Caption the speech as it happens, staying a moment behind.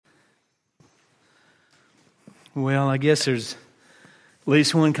Well, I guess there's at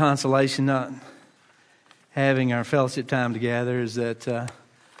least one consolation not having our fellowship time together is that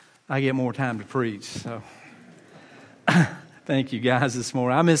I get more time to preach. So thank you guys this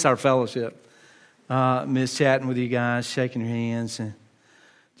morning. I miss our fellowship. Miss chatting with you guys, shaking your hands, and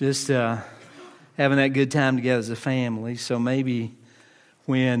just having that good time together as a family. So maybe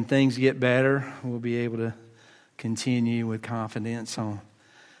when things get better, we'll be able to continue with confidence on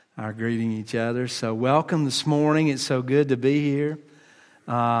our greeting each other. So welcome this morning. It's so good to be here.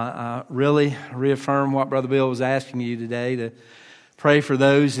 I really reaffirm what Brother Bill was asking you today, to pray for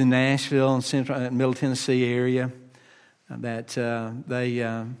those in Nashville and Central and Middle Tennessee area, that they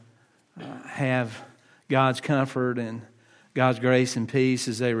have God's comfort and God's grace and peace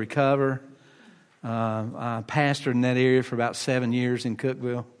as they recover. I pastored in that area for about 7 years in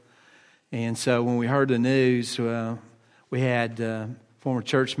Cookeville. And so when we heard the news, we had former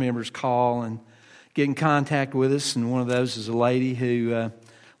church members call and get in contact with us. And one of those is a lady who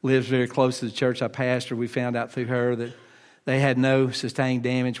lives very close to the church I pastor. We found out through her that they had no sustained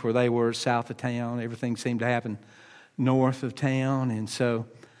damage where they were south of town. Everything seemed to happen north of town. And so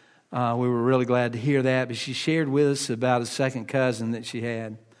we were really glad to hear that. But she shared with us about a second cousin that she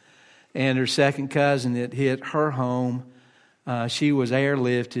had. And her second cousin that hit her home, she was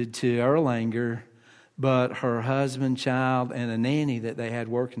airlifted to Erlanger, but her husband, child, and a nanny that they had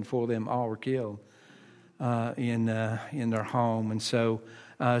working for them all were killed in their home. And so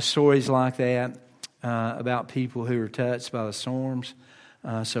stories like that about people who are touched by the storms.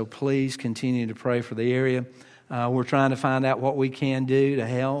 So please continue to pray for the area. We're trying to find out what we can do to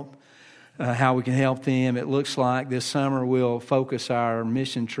help, how we can help them. It looks like this summer we'll focus our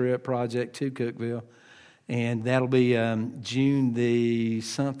mission trip project to Cookeville, and that'll be June the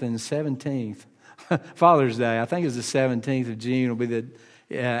 17th. Father's Day. I think it's the 17th of June. Will be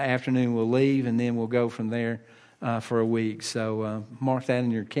the afternoon we'll leave, and then we'll go from there for a week. So mark that in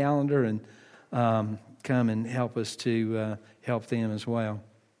your calendar and come and help us to help them as well.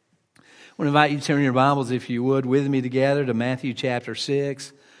 I want to invite you to turn your Bibles, if you would, with me together to Matthew chapter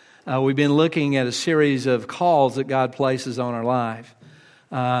 6. We've been looking at a series of calls that God places on our life.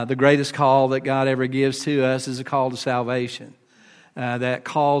 The greatest call that God ever gives to us is a call to salvation. God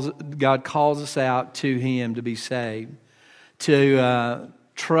calls us out to Him to be saved, to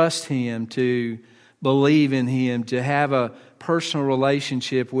trust Him, to believe in Him, to have a personal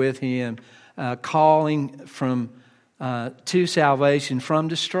relationship with Him, calling to salvation from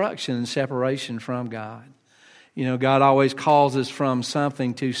destruction and separation from God. You know, God always calls us from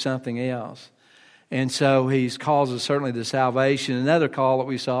something to something else. And so He calls us certainly to salvation. Another call that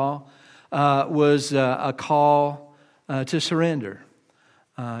we saw was a call to surrender.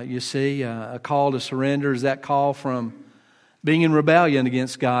 You see, a call to surrender is that call from being in rebellion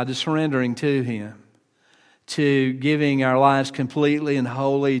against God to surrendering to Him, to giving our lives completely and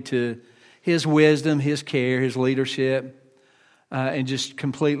wholly to His wisdom, His care, His leadership, and just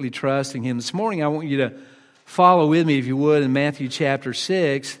completely trusting Him. This morning I want you to follow with me, if you would, in Matthew chapter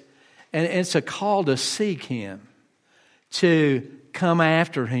 6, and it's a call to seek Him, to come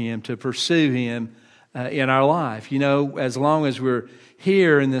after Him, to pursue Him in our life. You know, as long as we're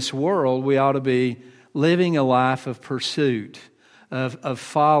here in this world, we ought to be living a life of pursuit, of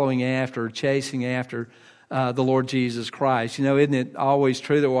following after, chasing after the Lord Jesus Christ. You know, isn't it always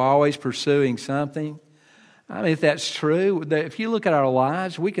true that we're always pursuing something? I mean, if that's true, if you look at our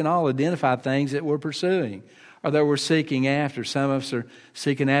lives, we can all identify things that we're pursuing or that we're seeking after. Some of us are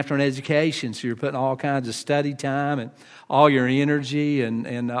seeking after an education, so you're putting all kinds of study time and all your energy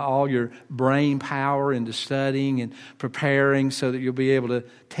and all your brain power into studying and preparing so that you'll be able to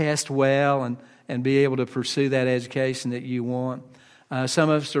test well and be able to pursue that education that you want. Some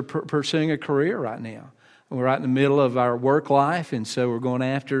of us are pursuing a career right now. We're right in the middle of our work life, and so we're going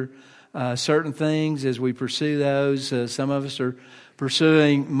after certain things as we pursue those. Some of us are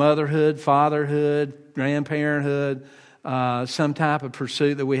pursuing motherhood, fatherhood, grandparenthood, some type of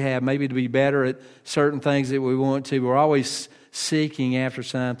pursuit that we have, maybe to be better at certain things that we want to. We're always seeking after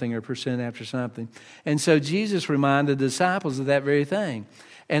something or pursuing after something. And so Jesus reminded the disciples of that very thing.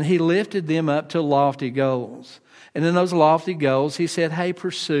 And He lifted them up to lofty goals. And in those lofty goals, He said, hey,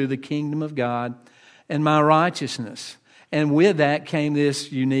 pursue the kingdom of God and my righteousness. And with that came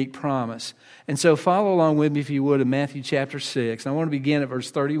this unique promise. And so follow along with me, if you would, in Matthew chapter 6. I want to begin at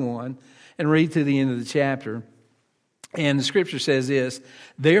verse 31 and read through the end of the chapter. And the scripture says this: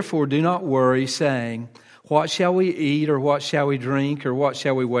 therefore do not worry, saying, what shall we eat, or what shall we drink, or what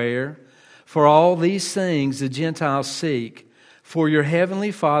shall we wear? For all these things the Gentiles seek. For your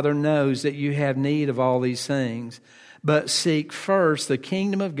heavenly Father knows that you have need of all these things. But seek first the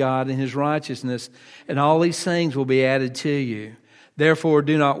kingdom of God and His righteousness, and all these things will be added to you. Therefore,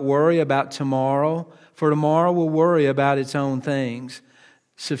 do not worry about tomorrow, for tomorrow will worry about its own things.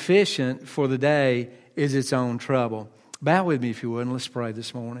 Sufficient for the day is its own trouble. Bow with me if you would, and let's pray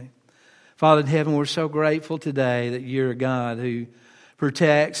this morning. Father in heaven, we're so grateful today that you're a God who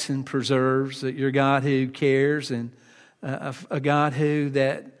protects and preserves, that you're a God who cares, and a God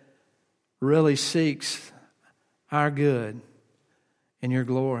that really seeks our good and your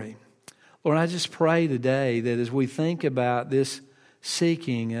glory. Lord, I just pray today that as we think about this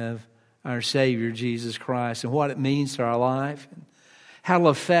seeking of our Savior, Jesus Christ, and what it means to our life, and how it'll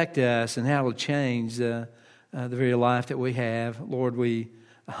affect us and how it'll change the very life that we have, Lord, we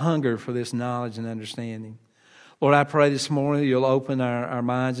hunger for this knowledge and understanding. Lord, I pray this morning that you'll open our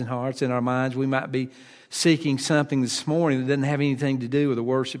minds and hearts. In our minds, we might be seeking something this morning that doesn't have anything to do with the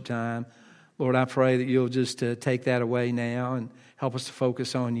worship time. Lord, I pray that you'll just take that away now and help us to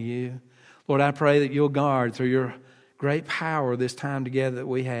focus on you. Lord, I pray that you'll guard through your great power this time together that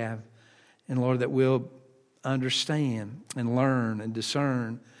we have. And Lord, that we'll understand and learn and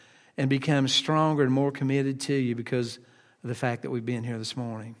discern and become stronger and more committed to you because of the fact that we've been here this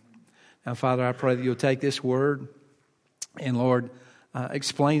morning. Now, Father, I pray that you'll take this word and, Lord,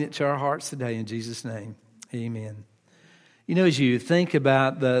 explain it to our hearts today in Jesus' name. Amen. You know, as you think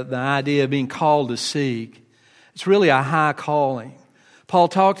about the idea of being called to seek, it's really a high calling. Paul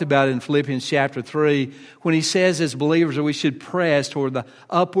talked about it in Philippians chapter 3 when he says as believers that we should press toward the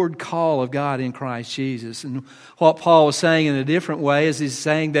upward call of God in Christ Jesus. And what Paul was saying in a different way is he's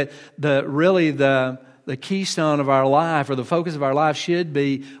saying that the keystone of our life, or the focus of our life, should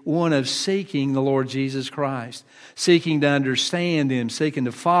be one of seeking the Lord Jesus Christ, seeking to understand Him, seeking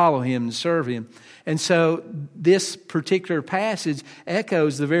to follow Him and serve Him. And so this particular passage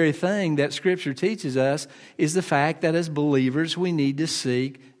echoes the very thing that Scripture teaches us, is the fact that as believers we need to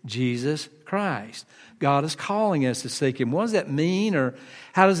seek Jesus Christ. God is calling us to seek Him. What does that mean, or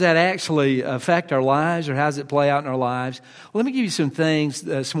how does that actually affect our lives, or how does it play out in our lives? Well, let me give you some things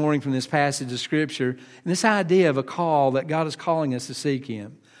this morning from this passage of Scripture, and this idea of a call that God is calling us to seek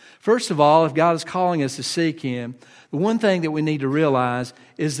Him. First of all, if God is calling us to seek Him, the one thing that we need to realize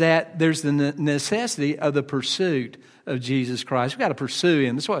is that there's the necessity of the pursuit of Jesus Christ. We've got to pursue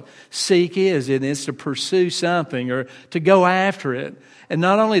Him. That's what seek is. It's to pursue something or to go after it. And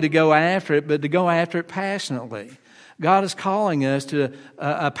not only to go after it, but to go after it passionately. God is calling us to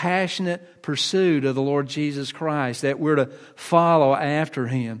a passionate pursuit of the Lord Jesus Christ, that we're to follow after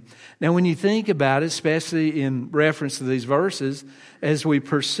Him. Now, when you think about it, especially in reference to these verses, as we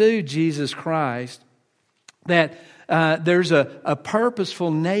pursue Jesus Christ, that there's a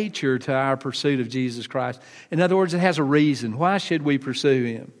purposeful nature to our pursuit of Jesus Christ. In other words, it has a reason. Why should we pursue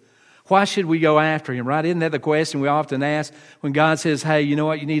Him? Why should we go after Him, right? Isn't that the question we often ask when God says, hey, you know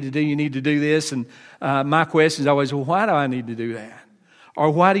what you need to do? You need to do this. And my question is always, well, why do I need to do that? Or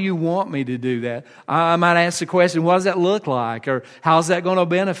why do you want me to do that? I might ask the question, what does that look like? Or how's that going to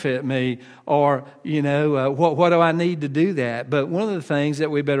benefit me? Or, what do I need to do that? But one of the things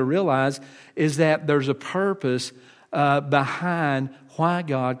that we better realize is that there's a purpose behind why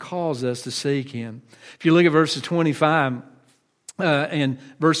God calls us to seek Him. If you look at verses 25 and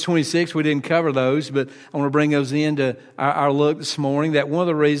verse 26, we didn't cover those, but I want to bring those into our look this morning, that one of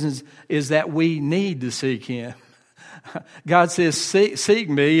the reasons is that we need to seek Him. God says, seek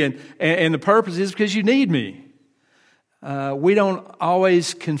me, and the purpose is because you need me. We don't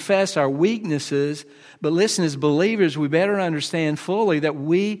always confess our weaknesses, but listen, as believers, we better understand fully that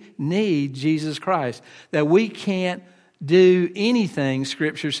we need Jesus Christ, that we can't do anything,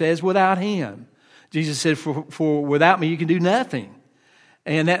 Scripture says, without Him. Jesus said, for without me you can do nothing.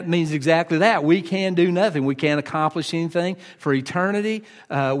 And that means exactly that. We can do nothing. We can't accomplish anything for eternity.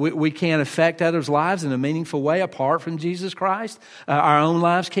 We can't affect others' lives in a meaningful way apart from Jesus Christ. Our own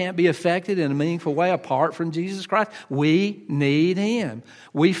lives can't be affected in a meaningful way apart from Jesus Christ. We need Him.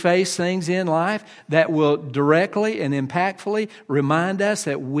 We face things in life that will directly and impactfully remind us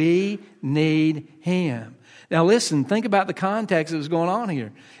that we need Him. Now listen, think about the context that was going on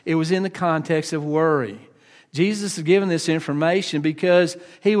here. It was in the context of worry. Jesus is giving this information because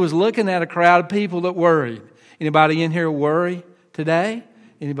He was looking at a crowd of people that worried. Anybody in here worry today?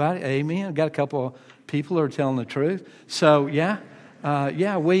 Anybody? Amen. I've got a couple of people who are telling the truth. So we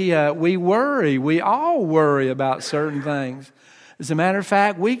worry. We all worry about certain things. As a matter of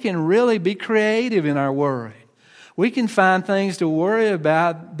fact, we can really be creative in our worry. We can find things to worry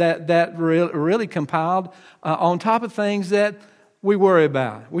about that really compiled on top of things that we worry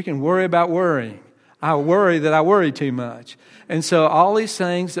about. We can worry about worrying. I worry that I worry too much. And so all these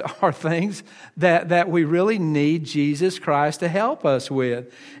things are things that we really need Jesus Christ to help us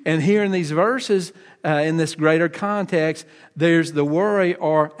with. And here in these verses, in this greater context, there's the worry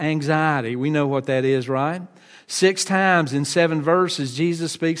or anxiety. We know what that is, right? 6 times in 7 verses,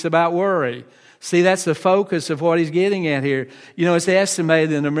 Jesus speaks about worry. See, that's the focus of what he's getting at here. You know, it's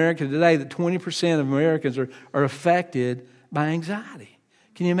estimated in America today that 20% of Americans are affected by anxiety.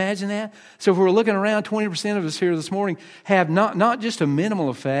 Can you imagine that? So if we're looking around, 20% of us here this morning have not just a minimal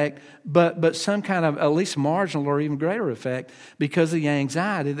effect, but some kind of at least marginal or even greater effect because of the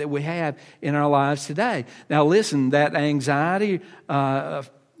anxiety that we have in our lives today. Now listen, that anxiety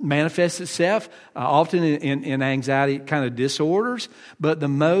manifests itself often in anxiety kind of disorders, but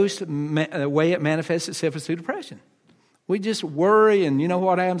the way it manifests itself is through depression. We just worry, and you know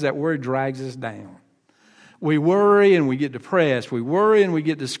what happens? That worry drags us down. We worry and we get depressed. We worry and we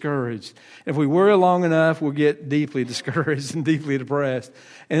get discouraged. If we worry long enough, we'll get deeply discouraged and deeply depressed,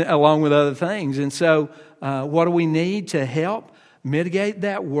 and along with other things. And so what do we need to help mitigate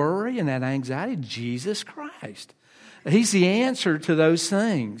that worry and that anxiety? Jesus Christ. He's the answer to those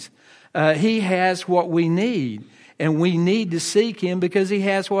things. He has what we need, and we need to seek Him because He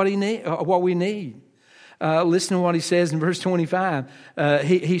has what we need. Listen to what He says in verse 25.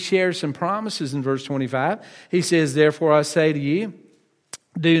 He shares some promises in verse 25. He says, "Therefore I say to you,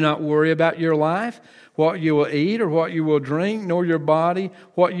 do not worry about your life, what you will eat or what you will drink, nor your body,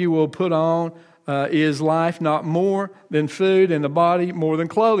 what you will put on. Is life not more than food, and the body more than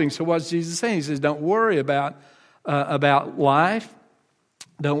clothing?" So what's Jesus saying? He says, don't worry about life.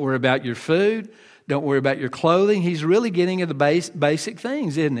 Don't worry about your food. Don't worry about your clothing. He's really getting at the basic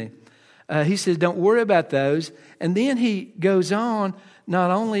things, isn't he? He says, don't worry about those. And then he goes on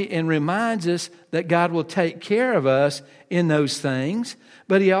not only and reminds us that God will take care of us in those things,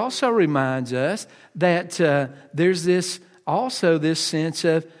 but he also reminds us that there's this sense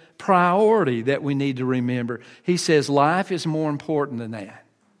of priority that we need to remember. He says life is more important than that.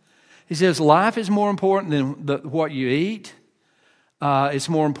 He says life is more important than what you eat. It's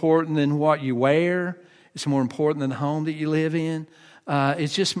more important than what you wear. It's more important than the home that you live in.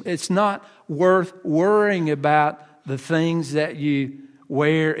 It's not worth worrying about the things that you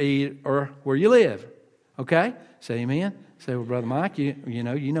wear, eat, or where you live. Okay? Say amen. Say, well, Brother Mike, you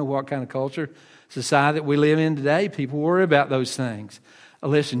know what kind of culture, society that we live in today. People worry about those things.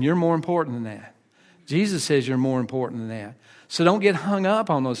 Listen, you're more important than that. Jesus says you're more important than that. So don't get hung up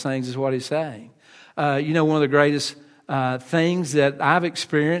on those things is what he's saying. One of the greatest things that I've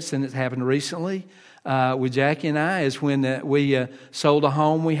experienced, and it's happened recently, with Jackie and I, is when we sold a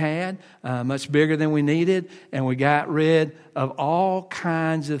home we had, much bigger than we needed, and we got rid of all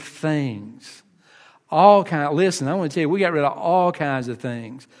kinds of things. Listen, I want to tell you, we got rid of all kinds of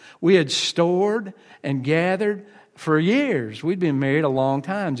things. We had stored and gathered for years. We'd been married a long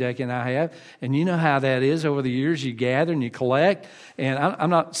time, Jackie and I have, and you know how that is. Over the years, you gather and you collect. And I'm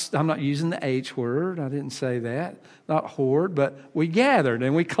not using the H word. I didn't say that. Not hoard, but we gathered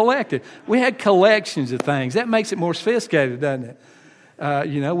and we collected. We had collections of things. That makes it more sophisticated, doesn't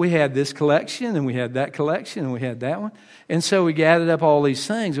it? We had this collection and we had that collection and we had that one. And so we gathered up all these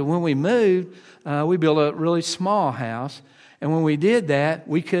things. And when we moved, we built a really small house. And when we did that,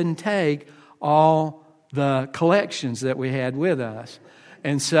 we couldn't take all the collections that we had with us.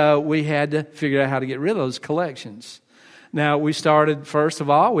 And so we had to figure out how to get rid of those collections. Now, we started, first of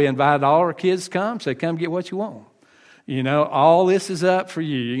all, we invited all our kids to come, say, come get what you want. All this is up for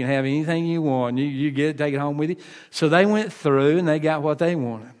you. You can have anything you want. You get it, take it home with you. So they went through and they got what they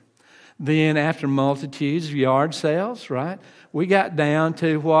wanted. Then after multitudes of yard sales, right, we got down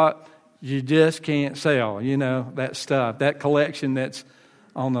to what you just can't sell, that stuff, that collection that's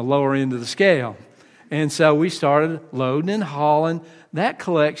on the lower end of the scale. And so we started loading and hauling that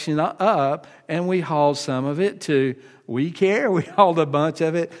collection up, and we hauled some of it to We Care. We hauled a bunch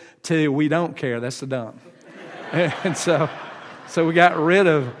of it to We Don't Care. That's the dump. And so we got rid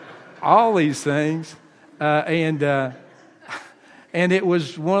of all these things, and it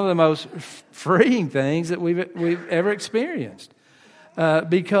was one of the most freeing things that we've ever experienced,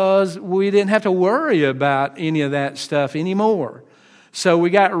 because we didn't have to worry about any of that stuff anymore. So we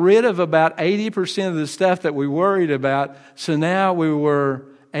got rid of about 80% of the stuff that we worried about. So now we were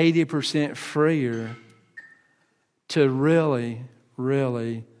 80% freer to really,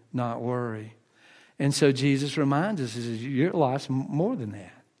 really not worry. And so Jesus reminds us, he says, your life's more than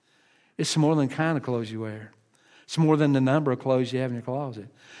that. It's more than the kind of clothes you wear. It's more than the number of clothes you have in your closet.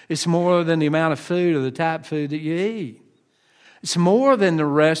 It's more than the amount of food or the type of food that you eat. It's more than the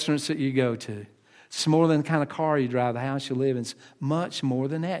restaurants that you go to. It's more than the kind of car you drive, the house you live in. It's much more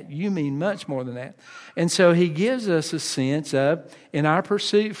than that. You mean much more than that. And so he gives us a sense of, in our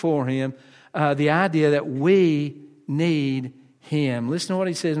pursuit for him, the idea that we need him. Listen to what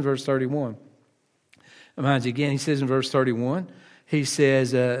he says in verse 31. Reminds you again, he says in verse 31, he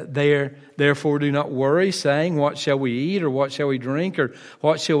says, therefore do not worry, saying, what shall we eat, or what shall we drink, or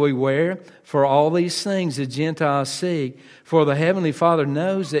what shall we wear? For all these things the Gentiles seek. For the Heavenly Father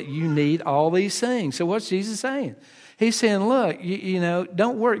knows that you need all these things. So what's Jesus saying? He's saying, look, you know,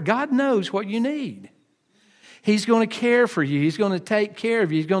 don't worry. God knows what you need. He's going to care for you. He's going to take care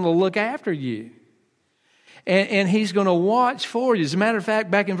of you. He's going to look after you. And he's going to watch for you. As a matter of fact,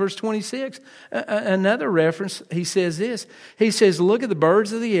 back in verse 26, another reference, he says this. He says, look at the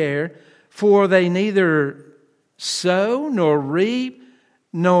birds of the air, for they neither sow nor reap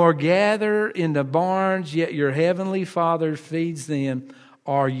nor gather into barns, yet your heavenly Father feeds them.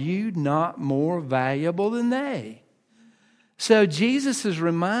 Are you not more valuable than they? So Jesus is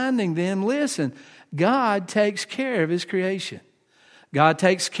reminding them, listen, God takes care of his creation. God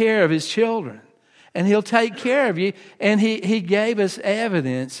takes care of his children. And he'll take care of you. And he gave us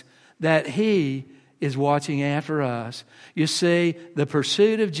evidence that he is watching after us. You see, the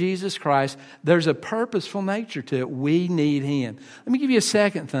pursuit of Jesus Christ, there's a purposeful nature to it. We need him. Let me give you a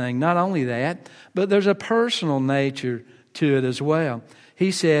second thing. Not only that, but there's a personal nature to it as well.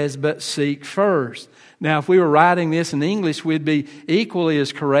 He says, but seek first. Now, if we were writing this in English, we'd be equally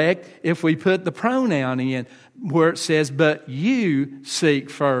as correct if we put the pronoun in, where it says, but you seek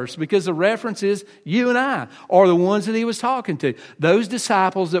first. Because the reference is you and I are the ones that he was talking to. Those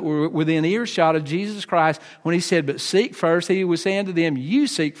disciples that were within earshot of Jesus Christ, when he said, but seek first, he was saying to them, you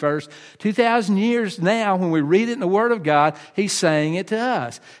seek first. 2,000 years now, when we read it in the Word of God, he's saying it to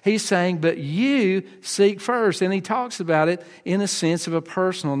us. He's saying, but you seek first. And he talks about it in a sense of a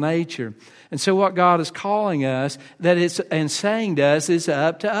personal nature. And so what God is calling us, and saying to us, is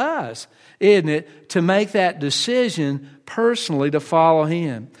up to us, isn't it? To make that decision personally to follow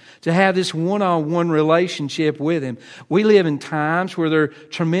him. To have this one-on-one relationship with him. We live in times where there are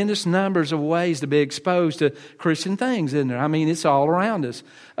tremendous numbers of ways to be exposed to Christian things, isn't there? I mean, it's all around us.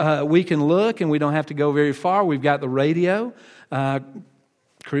 We can look and we don't have to go very far. We've got the radio,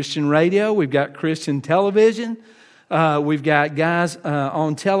 Christian radio. We've got Christian television. We've got guys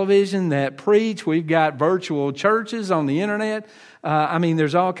on television that preach. We've got virtual churches on the internet. I mean,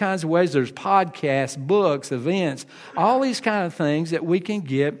 there's all kinds of ways. There's podcasts, books, events, all these kind of things that we can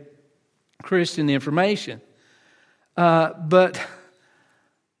get Christian information. But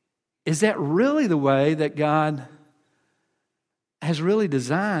is that really the way that God has really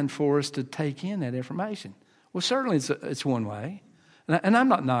designed for us to take in that information? Well, certainly it's one way. And I'm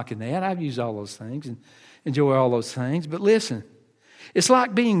not knocking that. I've used all those things and enjoy all those things. But listen, it's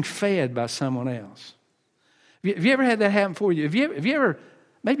like being fed by someone else. Have you ever had that happen for you? Have you ever,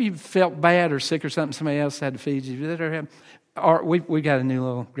 maybe you felt bad or sick or something, somebody else had to feed you? Have that ever happened? Or we got a new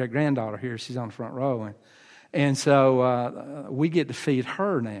little great-granddaughter here. She's on the front row. And so we get to feed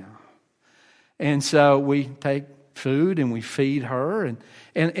her now. And so we take food and we feed her.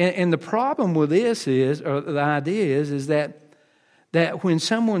 And the problem with this is, or the idea is that when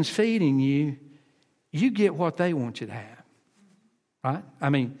someone's feeding you, you get what they want you to have, right? I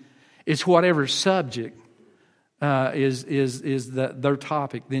mean, it's whatever subject is their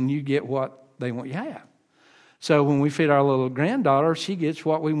topic, then you get what they want you to have. So when we feed our little granddaughter, she gets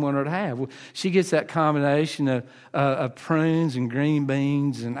what we want her to have. She gets that combination of prunes and green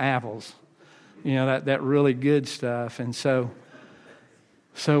beans and apples, you know, that really good stuff. And so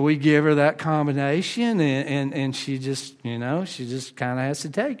we give her that combination, and she just kind of has to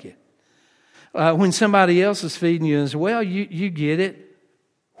take it. When somebody else is feeding you as well, you get it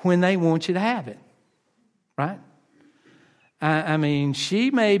when they want you to have it, right? I mean,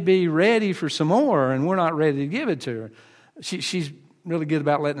 she may be ready for some more, and we're not ready to give it to her. She's really good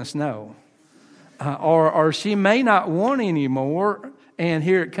about letting us know. Or she may not want any more, and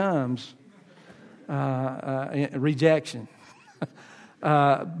here it comes, rejection.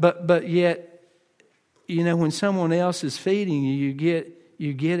 But yet, you know, when someone else is feeding you,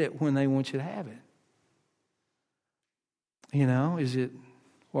 you get it when they want you to have it. You know, is it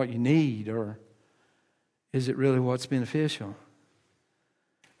what you need, or is it really what's beneficial?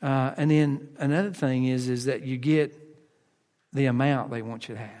 And then another thing is that you get the amount they want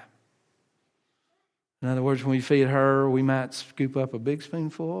you to have. In other words, when we feed her, we might scoop up a big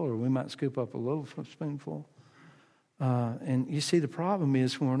spoonful, or we might scoop up a little spoonful. And you see, the problem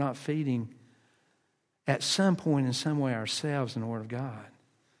is when we're not feeding at some point in some way ourselves in the Word of God,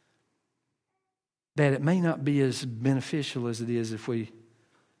 that it may not be as beneficial as it is if we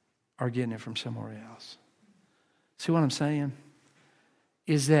are getting it from somewhere else. See what I'm saying?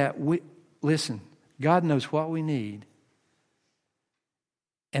 Is that listen, God knows what we need,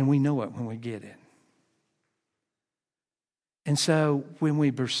 and we know it when we get it. And so when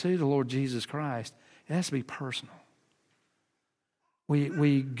we pursue the Lord Jesus Christ, it has to be personal.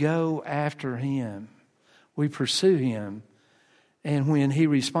 We go after Him. We pursue Him. And when He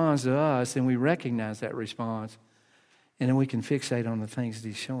responds to us, then we recognize that response. And then we can fixate on the things that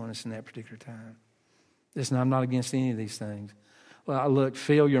He's showing us in that particular time. Listen, I'm not against any of these things. Well, look,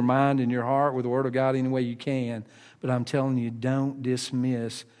 fill your mind and your heart with the Word of God any way you can. But I'm telling you, don't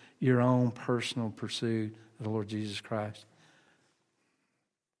dismiss your own personal pursuit of the Lord Jesus Christ.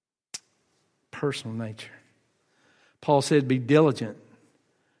 Personal nature. Paul said, be diligent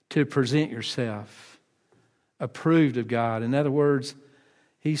to present yourself approved of God. In other words,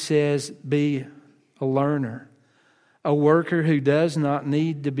 he says, be a learner, a worker who does not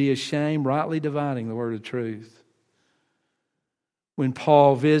need to be ashamed, rightly dividing the word of truth. When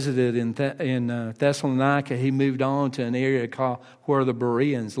Paul visited in Thessalonica, he moved on to an area called where the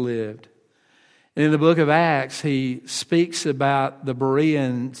Bereans lived. And in the book of Acts, he speaks about the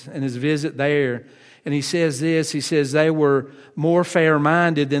Bereans and his visit there. And he says this, he says, they were more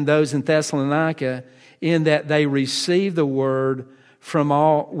fair-minded than those in Thessalonica in that they received the word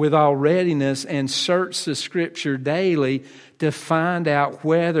with all readiness and searched the Scripture daily to find out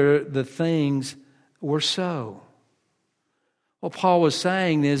whether the things were so. What Paul was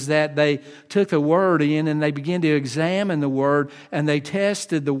saying is that they took the Word in and they began to examine the Word and they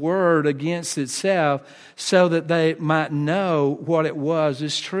tested the Word against itself so that they might know what it was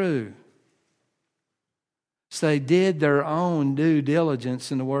is true. So they did their own due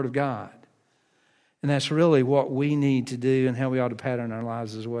diligence in the Word of God. And that's really what we need to do and how we ought to pattern our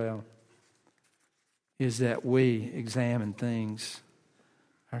lives as well, is that we examine things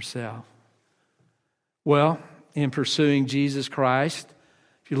ourselves. Well, in pursuing Jesus Christ,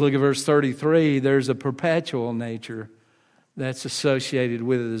 if you look at verse 33, there's a perpetual nature that's associated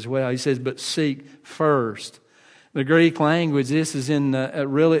with it as well. He says, but seek first. The Greek language, this is in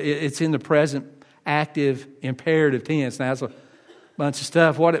it's in the present active imperative tense. Now, that's a bunch of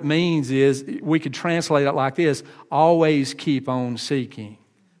stuff. What it means is, we could translate it like this: always keep on seeking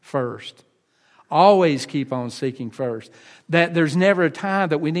first. Always keep on seeking first. That there's never a time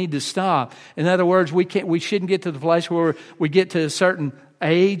that we need to stop. In other words, we shouldn't get to the place where we get to a certain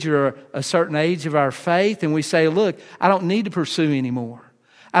age or a certain age of our faith and we say, look, I don't need to pursue anymore.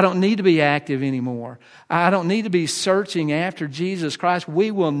 I don't need to be active anymore. I don't need to be searching after Jesus Christ.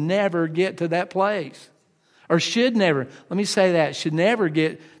 We will never get to that place. Or should never, let me say that, should never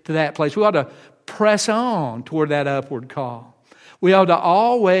get to that place. We ought to press on toward that upward call. We ought to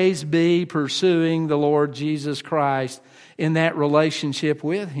always be pursuing the Lord Jesus Christ in that relationship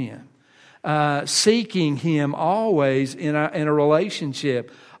with Him. Seeking Him always in a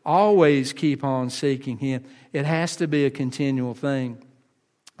relationship. Always keep on seeking Him. It has to be a continual thing.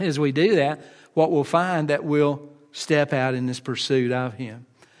 As we do that, what we'll find that we'll step out in this pursuit of Him.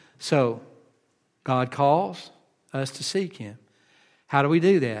 So, God calls us to seek Him. How do we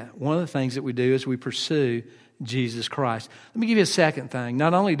do that? One of the things that we do is we pursue Jesus Christ. Let me give you a second thing.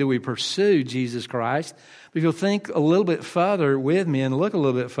 Not only do we pursue Jesus Christ, but if you'll think a little bit further with me and look a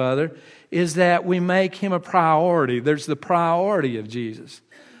little bit further, is that we make Him a priority. There's the priority of Jesus.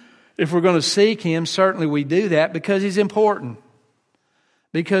 If we're going to seek Him, certainly we do that because He's important.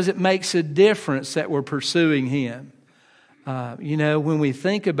 Because it makes a difference that we're pursuing Him. When we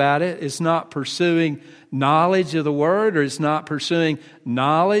think about it, it's not pursuing knowledge of the Word, or it's not pursuing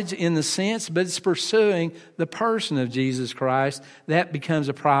knowledge in the sense, but it's pursuing the person of Jesus Christ. That becomes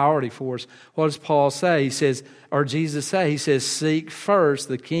a priority for us. What does Paul say? He says, or Jesus say? He says, seek first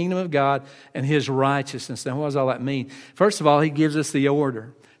the kingdom of God and His righteousness. Now, what does all that mean? First of all, He gives us the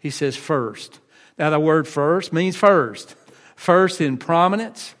order. He says first. Now, the word first means first. First in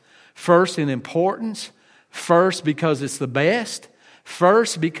prominence, first in importance, first because it's the best,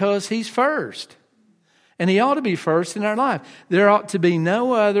 first because He's first. And He ought to be first in our life. There ought to be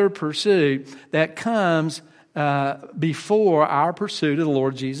no other pursuit that comes before our pursuit of the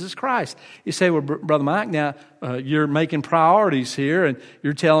Lord Jesus Christ. You say, well, Brother Mike, now you're making priorities here and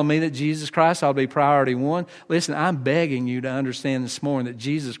you're telling me that Jesus Christ ought to be priority one. Listen, I'm begging you to understand this morning that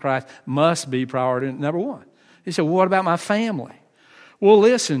Jesus Christ must be priority number one. He said, well, what about my family? Well,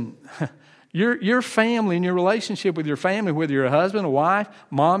 listen, your family and your relationship with your family, whether you're a husband, a wife,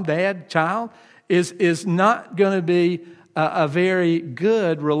 mom, dad, child, is not going to be a very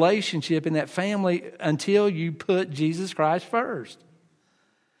good relationship in that family until you put Jesus Christ first.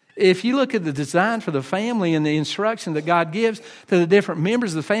 if you look at the design for the family and the instruction that God gives to the different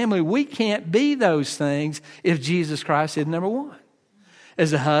members of the family, we can't be those things if Jesus Christ is number one.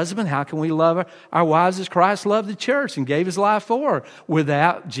 As a husband, how can we love our wives as Christ loved the church and gave his life for her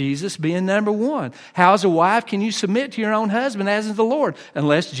without Jesus being number one? How, as a wife, can you submit to your own husband as is the Lord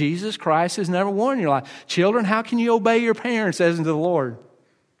unless Jesus Christ is number one in your life? Children, how can you obey your parents as unto the Lord?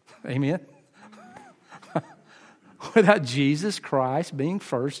 Amen. Without Jesus Christ being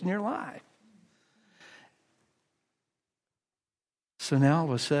first in your life. So now all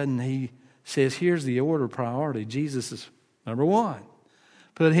of a sudden he says, here's the order of priority. Jesus is number one.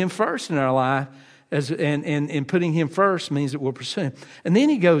 Put him first in our life, and putting him first means that we'll pursue him. And then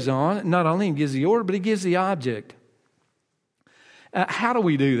he goes on, not only he gives the order, but he gives the object. How do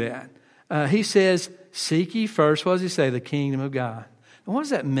we do that? He says, seek ye first, what does he say? The kingdom of God. And what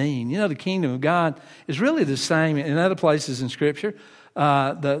does that mean? You know, the kingdom of God is really the same in other places in Scripture,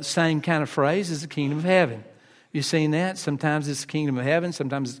 the same kind of phrase as the kingdom of heaven. You've seen that? Sometimes it's the kingdom of heaven,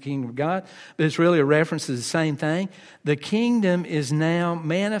 sometimes it's the kingdom of God, but it's really a reference to the same thing. The kingdom is now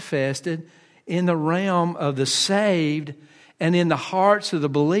manifested in the realm of the saved and in the hearts of the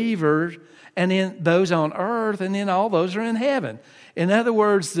believers and in those on earth, and then all those are in heaven. In other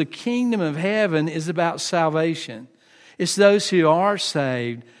words, the kingdom of heaven is about salvation. It's those who are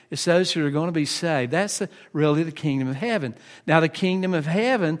saved. It's those who are going to be saved. That's really the kingdom of heaven. Now, the kingdom of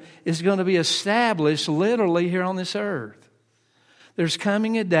heaven is going to be established literally here on this earth. There's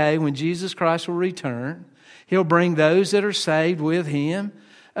coming a day when Jesus Christ will return. He'll bring those that are saved with him.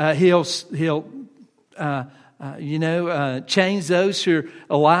 He'll change those who are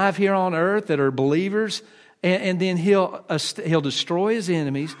alive here on earth that are believers, and then he'll destroy his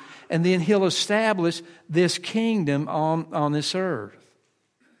enemies, and then he'll establish this kingdom on this earth.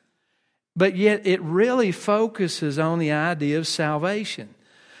 But yet it really focuses on the idea of salvation.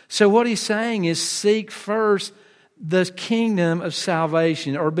 So what he's saying is seek first the kingdom of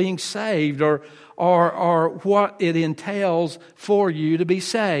salvation, or being saved, or what it entails for you to be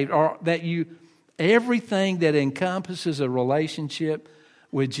saved, or that everything that encompasses a relationship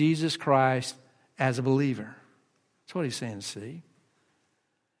with Jesus Christ as a believer. That's what he's saying to seek.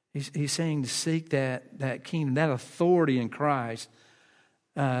 He's saying to seek that kingdom, that authority in Christ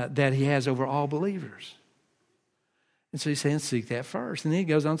that he has over all believers. And so he's saying seek that first. And then he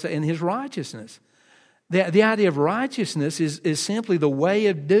goes on to say, and his righteousness. The idea of righteousness is simply the way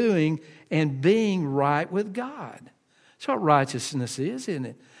of doing and being right with God. That's what righteousness is, isn't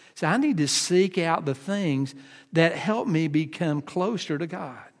it? So I need to seek out the things that help me become closer to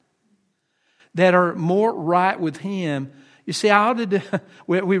God, that are more right with him. You see,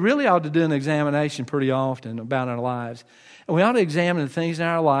 we really ought to do an examination pretty often about our lives. And we ought to examine the things in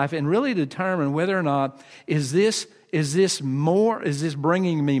our life and really determine whether or not is this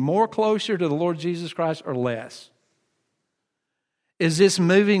bringing me more closer to the Lord Jesus Christ or less? Is this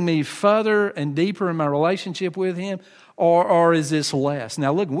moving me further and deeper in my relationship with him, or is this less?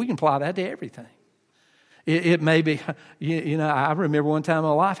 Now look, we can apply that to everything. It may be, I remember one time in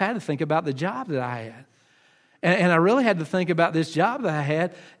my life I had to think about the job that I had. And I really had to think about this job that I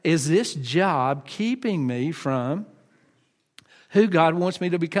had. Is this job keeping me from who God wants me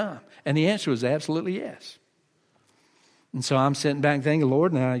to become? And the answer was absolutely yes. And so I'm sitting back thinking,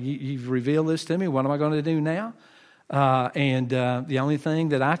 Lord, now you've revealed this to me. What am I going to do now? The only thing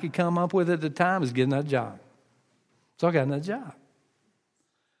that I could come up with at the time is get another job. So I got another job.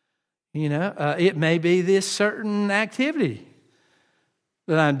 It may be this certain activity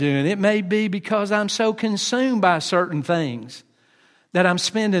that I'm doing. It may be because I'm so consumed by certain things that I'm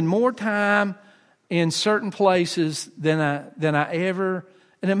spending more time in certain places than I ever,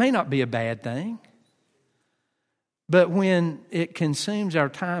 and it may not be a bad thing, but when it consumes our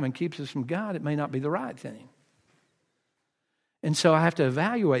time and keeps us from God, it may not be the right thing. And so I have to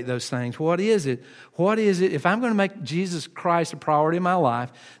evaluate those things. What is it? If I'm going to make Jesus Christ a priority in my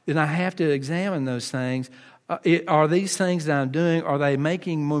life, then I have to examine those things. Are these things that I'm doing, are they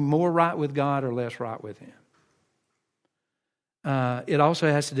making me more right with God or less right with him? It also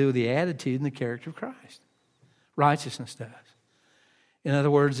has to do with the attitude and the character of Christ. Righteousness does. In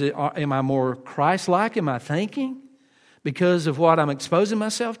other words, am I more Christ-like in my thinking because of what I'm exposing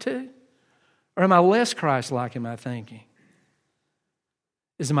myself to? Or am I less Christ-like in my thinking?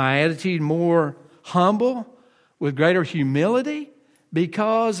 Is my attitude more humble with greater humility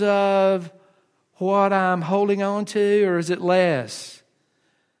because of what I'm holding on to, or is it less?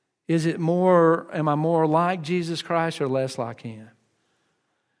 Am I more like Jesus Christ or less like him?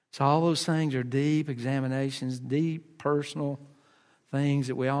 So all those things are deep examinations, deep personal things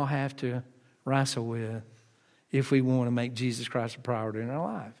that we all have to wrestle with if we want to make Jesus Christ a priority in our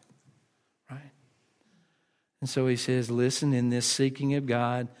life. right? And so he says, listen, in this seeking of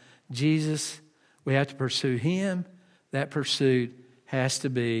God, Jesus, we have to pursue him. That pursuit has to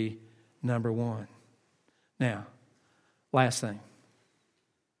be number one. Now, last thing.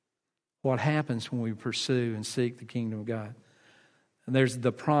 What happens when we pursue and seek the kingdom of God? And there's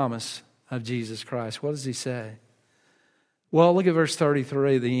the promise of Jesus Christ. What does he say? Well, look at verse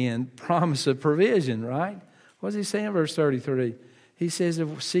 33, the end. Promise of provision, right? What does he say in verse 33? He says,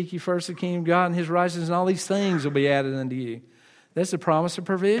 seek ye first the kingdom of God and his righteousness, and all these things will be added unto you. That's the promise of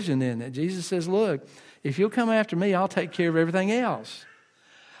provision, isn't it? Jesus says, look, if you'll come after me, I'll take care of everything else.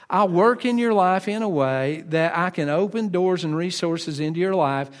 I'll work in your life in a way that I can open doors and resources into your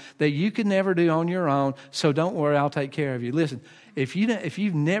life that you could never do on your own. So don't worry, I'll take care of you. Listen, if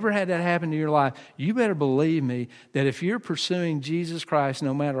you've never had that happen to your life, you better believe me that if you're pursuing Jesus Christ,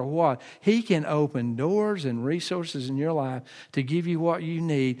 no matter what, he can open doors and resources in your life to give you what you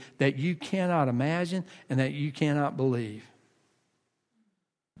need that you cannot imagine and that you cannot believe.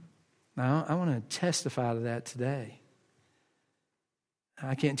 Now, I want to testify to that today.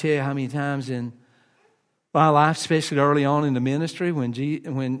 I can't tell you how many times in my life, especially early on in the ministry,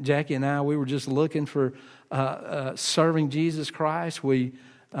 when Jackie and I, we were just looking for serving Jesus Christ. We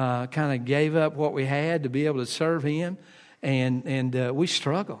kind of gave up what we had to be able to serve him, and we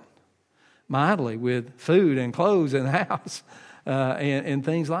struggled mightily with food and clothes and house and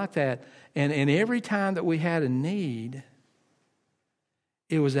things like that. And every time that we had a need,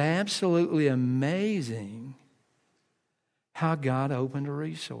 it was absolutely amazing how God opened a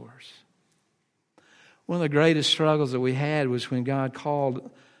resource. One of the greatest struggles that we had was when God called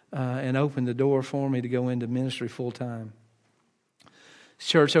and opened the door for me to go into ministry full time.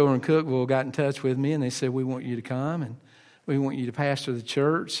 Church over in Cookville got in touch with me and they said, we want you to come and we want you to pastor the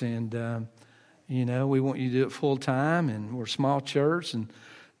church and, we want you to do it full time, and we're a small church and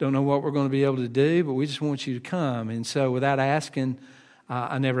don't know what we're going to be able to do, but we just want you to come. And so without asking,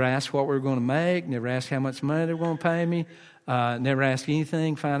 I never asked what we were going to make, never asked how much money they were going to pay me. Never asked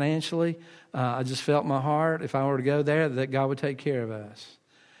anything financially. I just felt in my heart, if I were to go there, that God would take care of us.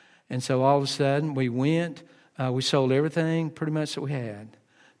 And so all of a sudden, we went. We sold everything pretty much that we had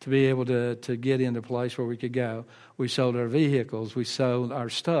to be able to get into a place where we could go. We sold our vehicles. We sold our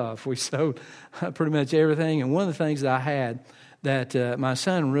stuff. We sold pretty much everything. And one of the things that I had that my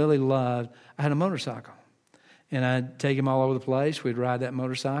son really loved, I had a motorcycle. And I'd take him all over the place. We'd ride that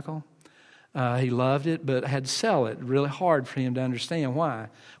motorcycle. He loved it, but I had to sell it. Really hard for him to understand why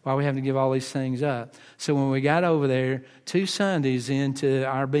we having to give all these things up. So when we got over there, 2 Sundays into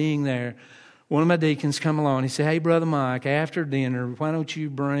our being there, one of my deacons come along. He said, hey, Brother Mike, after dinner, why don't you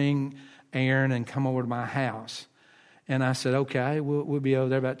bring Aaron and come over to my house? And I said, okay, we'll be over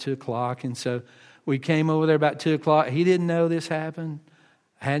there about 2 o'clock. And so we came over there about 2 o'clock. He didn't know this happened.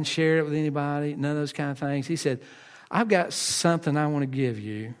 I hadn't shared it with anybody, none of those kind of things. He said, I've got something I want to give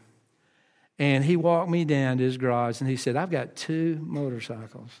you. And he walked me down to his garage and he said, I've got 2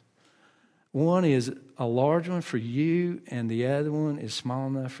 motorcycles. One is a large one for you and the other one is small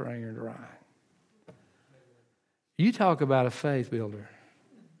enough for Aaron to ride. You talk about a faith builder.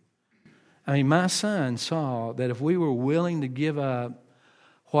 I mean, my son saw that if we were willing to give up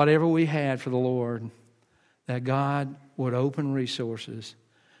whatever we had for the Lord, that God would open resources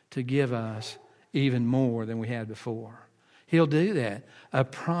to give us even more than we had before. He'll do that. A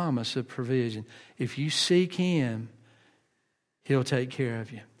promise of provision. If you seek him, he'll take care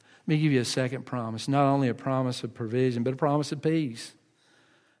of you. Let me give you a second promise. Not only a promise of provision, but a promise of peace.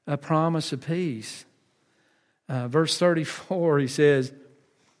 A promise of peace. Verse 34, he says,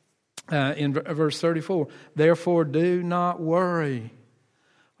 in verse 34, therefore do not worry.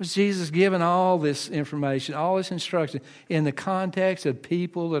 Was Jesus giving all this information, all this instruction in the context of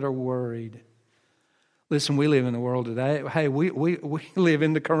people that are worried? Listen, we live in the world today. Hey, we live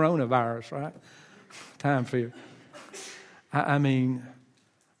in the coronavirus, right? Time for you.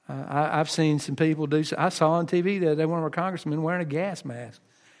 I've seen some people do. I saw on TV that one of our congressmen wearing a gas mask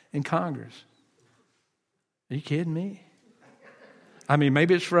in Congress. Are you kidding me? I mean,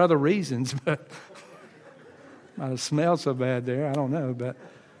 maybe it's for other reasons, but might have smelled so bad there. I don't know,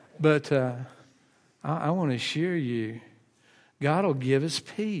 but I want to assure you, God will give us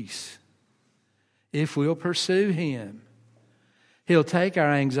peace if we'll pursue him. He'll take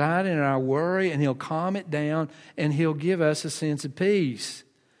our anxiety and our worry and he'll calm it down and he'll give us a sense of peace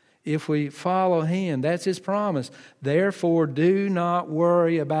if we follow him. That's his promise. Therefore, do not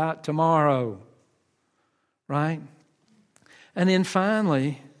worry about tomorrow. Right? And then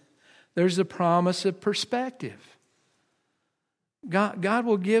finally, there's the promise of perspective. God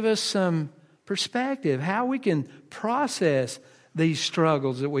will give us some perspective, how we can process these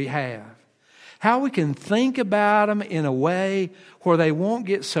struggles that we have. how we can think about them in a way where they won't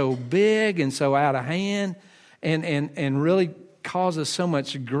get so big and so out of hand and really cause us so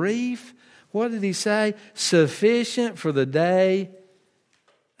much grief. What did he say? Sufficient for the day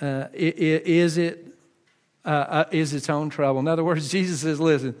is its own trouble. In other words, Jesus says,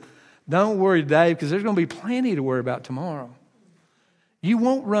 listen, don't worry today because there's going to be plenty to worry about tomorrow. You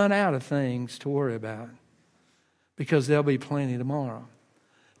won't run out of things to worry about because there'll be plenty tomorrow.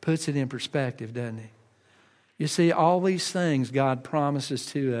 Puts it in perspective, doesn't he? You see, all these things God promises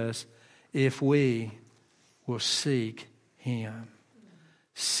to us if we will seek Him.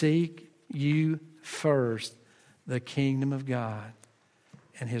 Seek you first the kingdom of God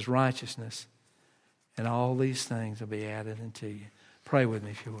and His righteousness, and all these things will be added unto you. Pray with me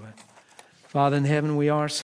if you would. Father in heaven, we are